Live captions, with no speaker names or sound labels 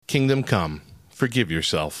Kingdom Come, Forgive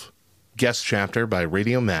Yourself. Guest chapter by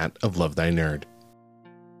Radio Matt of Love Thy Nerd.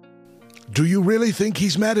 Do you really think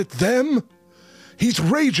he's mad at them? He's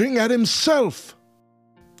raging at himself.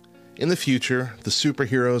 In the future, the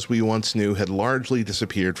superheroes we once knew had largely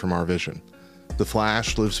disappeared from our vision. The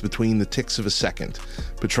Flash lives between the ticks of a second,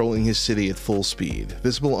 patrolling his city at full speed,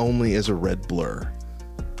 visible only as a red blur.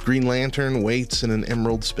 Green Lantern waits in an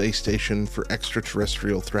emerald space station for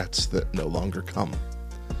extraterrestrial threats that no longer come.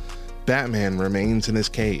 Batman remains in his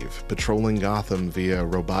cave, patrolling Gotham via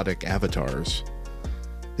robotic avatars.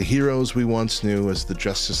 The heroes we once knew as the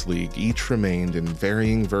Justice League each remained in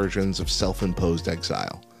varying versions of self-imposed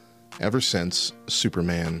exile, ever since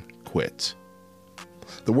Superman quit.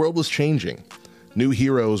 The world was changing. New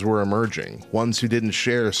heroes were emerging, ones who didn't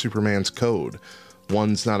share Superman's code,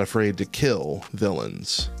 ones not afraid to kill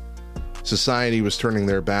villains. Society was turning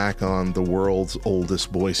their back on the world's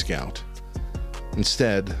oldest Boy Scout.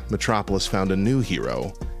 Instead, Metropolis found a new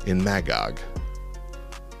hero in Magog.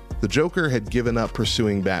 The Joker had given up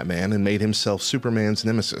pursuing Batman and made himself Superman's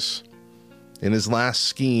nemesis. In his last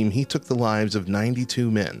scheme, he took the lives of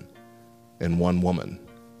 92 men and one woman.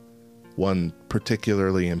 One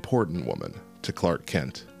particularly important woman to Clark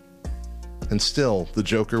Kent. And still, the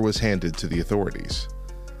Joker was handed to the authorities.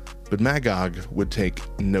 But Magog would take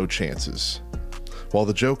no chances. While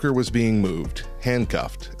the Joker was being moved,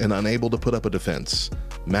 handcuffed, and unable to put up a defense,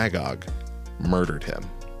 Magog murdered him.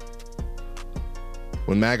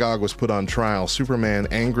 When Magog was put on trial, Superman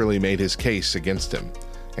angrily made his case against him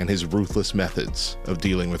and his ruthless methods of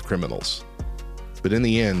dealing with criminals. But in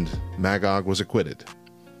the end, Magog was acquitted.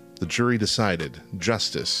 The jury decided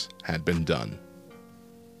justice had been done.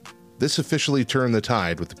 This officially turned the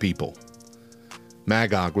tide with the people.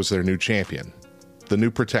 Magog was their new champion, the new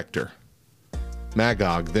protector.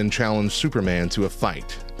 Magog then challenged Superman to a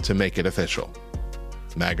fight to make it official.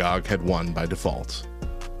 Magog had won by default,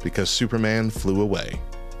 because Superman flew away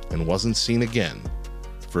and wasn't seen again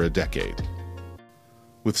for a decade.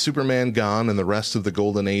 With Superman gone and the rest of the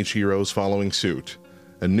Golden Age heroes following suit,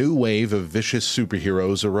 a new wave of vicious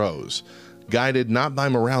superheroes arose, guided not by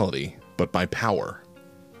morality, but by power.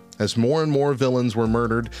 As more and more villains were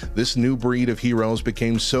murdered, this new breed of heroes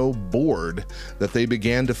became so bored that they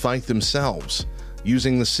began to fight themselves,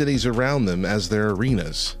 using the cities around them as their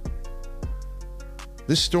arenas.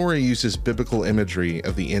 This story uses biblical imagery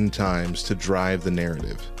of the end times to drive the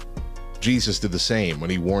narrative. Jesus did the same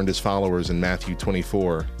when he warned his followers in Matthew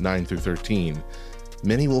 24, 9-13,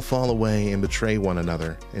 "Many will fall away and betray one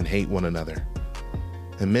another and hate one another.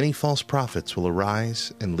 And many false prophets will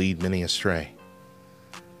arise and lead many astray.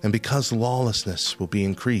 And because lawlessness will be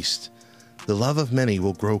increased, the love of many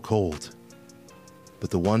will grow cold. But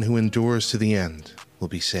the one who endures to the end will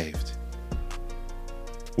be saved."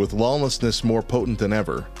 With lawlessness more potent than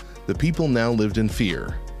ever, the people now lived in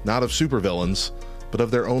fear, not of supervillains, but of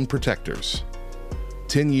their own protectors.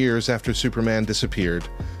 10 years after Superman disappeared,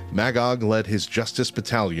 Magog led his Justice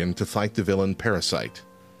Battalion to fight the villain Parasite.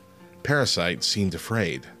 Parasite seemed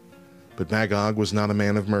afraid, but Magog was not a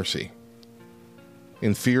man of mercy.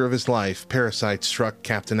 In fear of his life, Parasite struck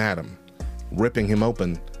Captain Atom, ripping him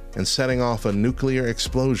open and setting off a nuclear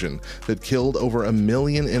explosion that killed over 1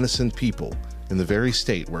 million innocent people in the very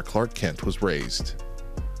state where Clark Kent was raised.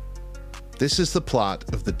 This is the plot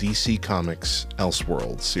of the DC Comics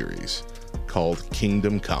Elseworld series, called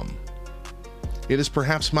Kingdom Come. It is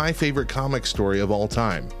perhaps my favorite comic story of all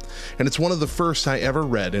time, and it's one of the first I ever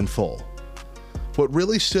read in full. What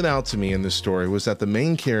really stood out to me in this story was that the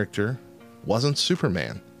main character wasn't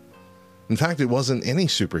Superman. In fact, it wasn't any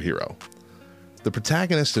superhero. The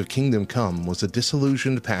protagonist of Kingdom Come was a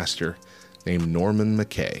disillusioned pastor named Norman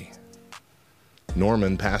McKay.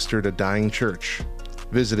 Norman pastored a dying church,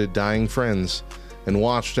 visited dying friends, and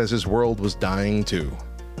watched as his world was dying too.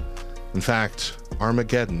 In fact,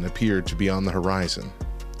 Armageddon appeared to be on the horizon.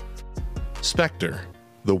 Spectre,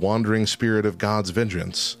 the wandering spirit of God's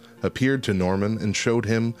vengeance, appeared to Norman and showed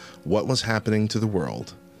him what was happening to the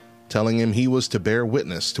world, telling him he was to bear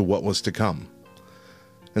witness to what was to come.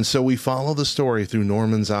 And so we follow the story through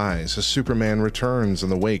Norman's eyes as Superman returns in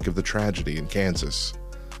the wake of the tragedy in Kansas.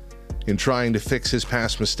 In trying to fix his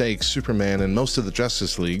past mistakes, Superman and most of the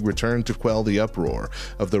Justice League return to quell the uproar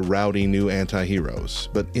of the rowdy new anti-heroes,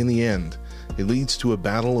 but in the end, it leads to a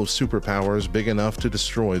battle of superpowers big enough to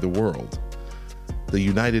destroy the world. The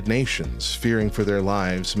United Nations, fearing for their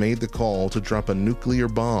lives, made the call to drop a nuclear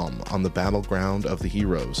bomb on the battleground of the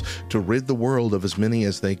heroes to rid the world of as many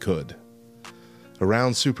as they could.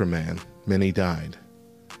 Around Superman, many died.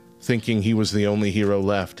 Thinking he was the only hero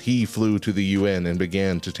left, he flew to the UN and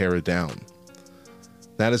began to tear it down.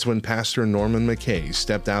 That is when Pastor Norman McKay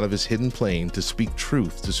stepped out of his hidden plane to speak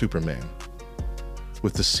truth to Superman.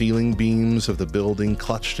 With the ceiling beams of the building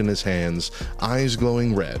clutched in his hands, eyes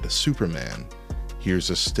glowing red, Superman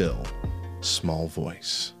hears a still, small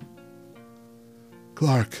voice.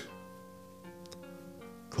 Clark,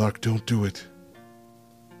 don't do it.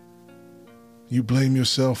 You blame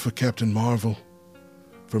yourself for Captain Marvel,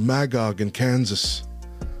 for Magog in Kansas,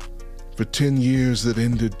 for 10 years that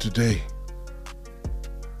ended today.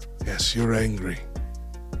 Yes, you're angry.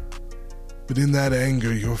 But in that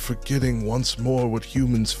anger, you're forgetting once more what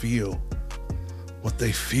humans feel, what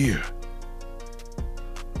they fear.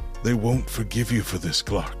 They won't forgive you for this,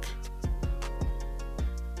 Clark.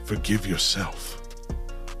 Forgive yourself.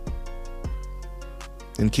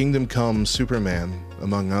 In Kingdom Come, Superman,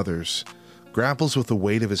 among others, grapples with the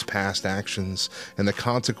weight of his past actions and the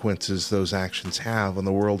consequences those actions have on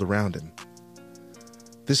the world around him.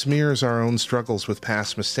 This mirrors our own struggles with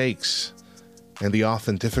past mistakes and the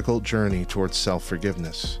often difficult journey towards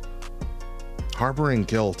self-forgiveness. Harboring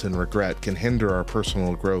guilt and regret can hinder our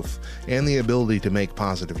personal growth and the ability to make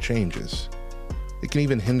positive changes. It can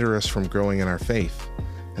even hinder us from growing in our faith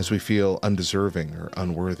as we feel undeserving or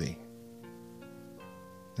unworthy.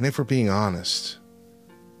 And if we're being honest,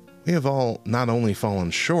 we have all not only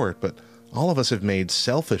fallen short, but all of us have made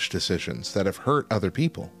selfish decisions that have hurt other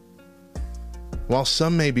people. While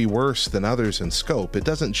some may be worse than others in scope, it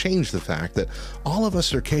doesn't change the fact that all of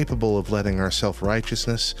us are capable of letting our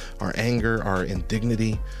self-righteousness, our anger, our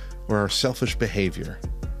indignity, or our selfish behavior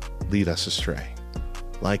lead us astray,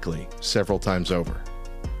 likely several times over.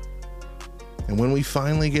 And when we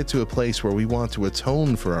finally get to a place where we want to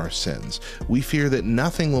atone for our sins, we fear that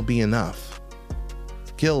nothing will be enough.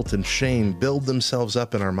 Guilt and shame build themselves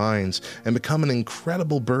up in our minds and become an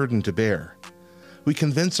incredible burden to bear. We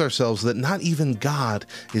convince ourselves that not even God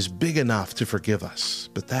is big enough to forgive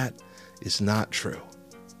us, but that is not true.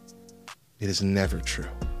 It is never true.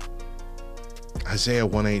 Isaiah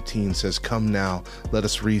 1:18 says, "Come now, let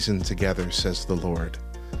us reason together, says the Lord.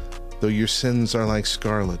 Though your sins are like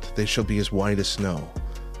scarlet, they shall be as white as snow.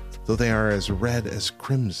 Though they are as red as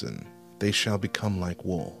crimson, they shall become like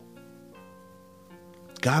wool."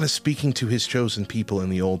 God is speaking to his chosen people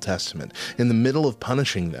in the Old Testament, in the middle of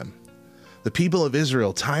punishing them. The people of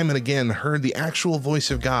Israel time and again heard the actual voice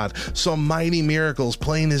of God, saw mighty miracles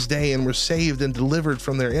plain as day, and were saved and delivered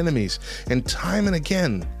from their enemies. And time and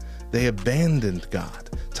again, they abandoned God.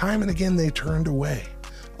 Time and again, they turned away.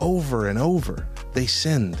 Over and over, they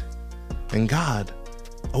sinned. And God,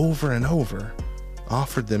 over and over,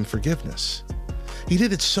 offered them forgiveness. He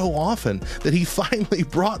did it so often that he finally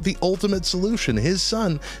brought the ultimate solution, his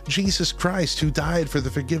son, Jesus Christ, who died for the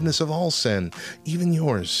forgiveness of all sin, even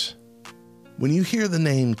yours. When you hear the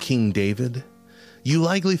name King David, you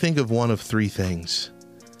likely think of one of three things.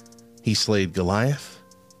 He slayed Goliath,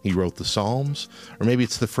 he wrote the Psalms, or maybe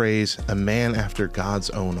it's the phrase, a man after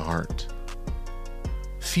God's own heart.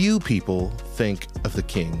 Few people think of the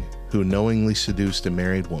king who knowingly seduced a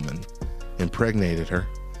married woman, impregnated her,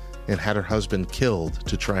 and had her husband killed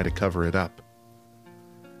to try to cover it up.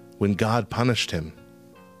 When God punished him,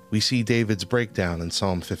 we see David's breakdown in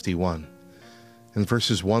Psalm 51. In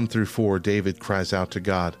verses 1 through 4, David cries out to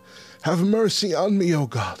God, "Have mercy on me, O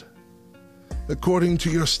God. According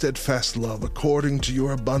to your steadfast love, according to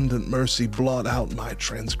your abundant mercy, blot out my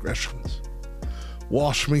transgressions.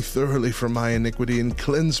 Wash me thoroughly from my iniquity and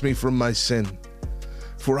cleanse me from my sin.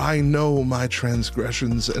 For I know my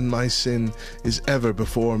transgressions, and my sin is ever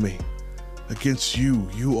before me. Against you,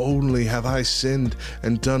 you only have I sinned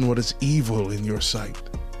and done what is evil in your sight,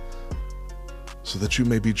 so that you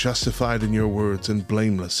may be justified in your words and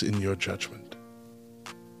blameless in your judgment."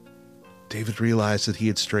 David realized that he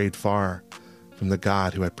had strayed far from the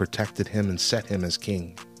God who had protected him and set him as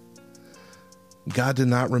king. God did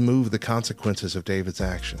not remove the consequences of David's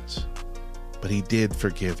actions, but he did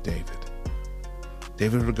forgive David.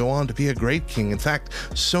 David would go on to be a great king. In fact,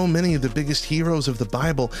 so many of the biggest heroes of the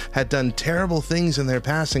Bible had done terrible things in their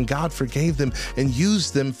past, and God forgave them and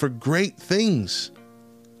used them for great things.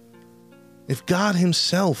 If God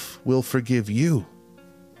himself will forgive you,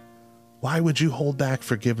 why would you hold back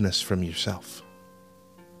forgiveness from yourself?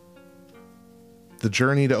 The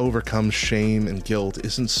journey to overcome shame and guilt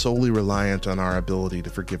isn't solely reliant on our ability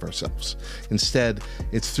to forgive ourselves. Instead,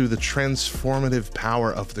 it's through the transformative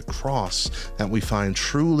power of the cross that we find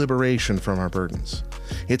true liberation from our burdens.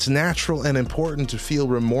 It's natural and important to feel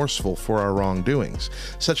remorseful for our wrongdoings.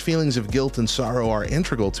 Such feelings of guilt and sorrow are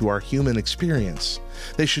integral to our human experience.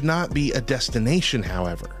 They should not be a destination,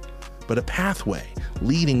 however, but a pathway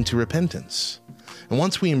leading to repentance. And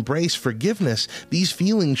once we embrace forgiveness, these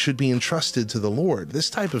feelings should be entrusted to the Lord. This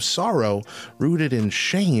type of sorrow, rooted in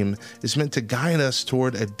shame, is meant to guide us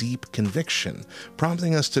toward a deep conviction,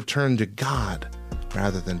 prompting us to turn to God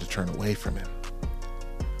rather than to turn away from Him.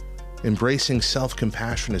 Embracing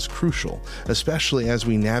self-compassion is crucial, especially as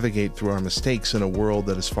we navigate through our mistakes in a world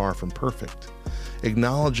that is far from perfect.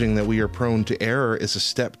 Acknowledging that we are prone to error is a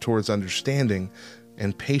step towards understanding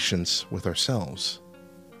and patience with ourselves.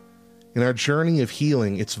 In our journey of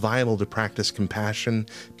healing, it's vital to practice compassion,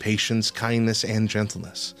 patience, kindness, and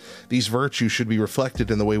gentleness. These virtues should be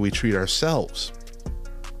reflected in the way we treat ourselves,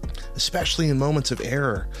 especially in moments of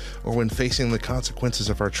error or when facing the consequences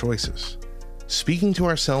of our choices. Speaking to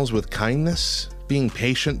ourselves with kindness, being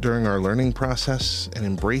patient during our learning process, and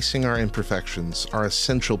embracing our imperfections are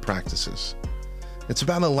essential practices. It's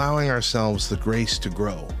about allowing ourselves the grace to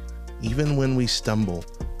grow, even when we stumble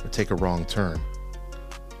or take a wrong turn.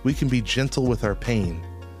 We can be gentle with our pain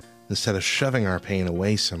instead of shoving our pain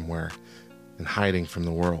away somewhere and hiding from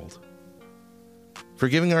the world.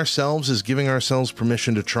 Forgiving ourselves is giving ourselves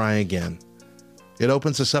permission to try again. It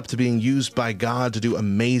opens us up to being used by God to do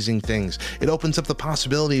amazing things. It opens up the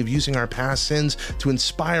possibility of using our past sins to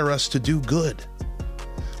inspire us to do good.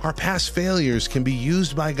 Our past failures can be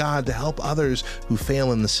used by God to help others who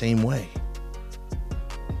fail in the same way.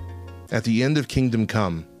 At the end of Kingdom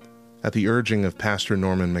Come, at the urging of Pastor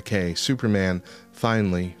Norman Mackay, Superman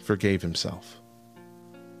finally forgave himself.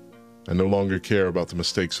 I no longer care about the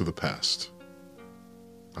mistakes of the past.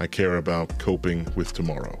 I care about coping with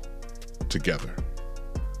tomorrow, together.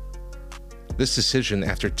 This decision,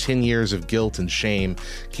 after 10 years of guilt and shame,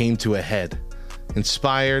 came to a head,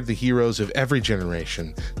 inspired the heroes of every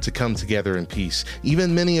generation to come together in peace.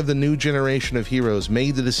 Even many of the new generation of heroes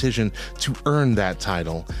made the decision to earn that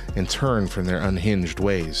title and turn from their unhinged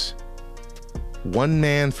ways. One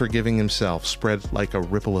man forgiving himself spread like a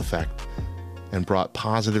ripple effect and brought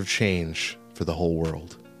positive change for the whole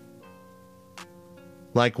world.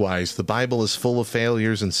 Likewise, the Bible is full of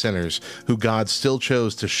failures and sinners who God still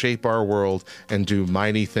chose to shape our world and do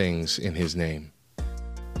mighty things in His name.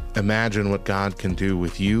 Imagine what God can do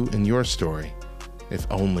with you and your story, if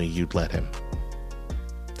only you'd let Him.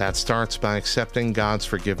 That starts by accepting God's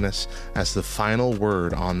forgiveness as the final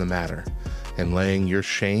word on the matter and laying your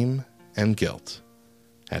shame and guilt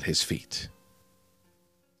at His feet.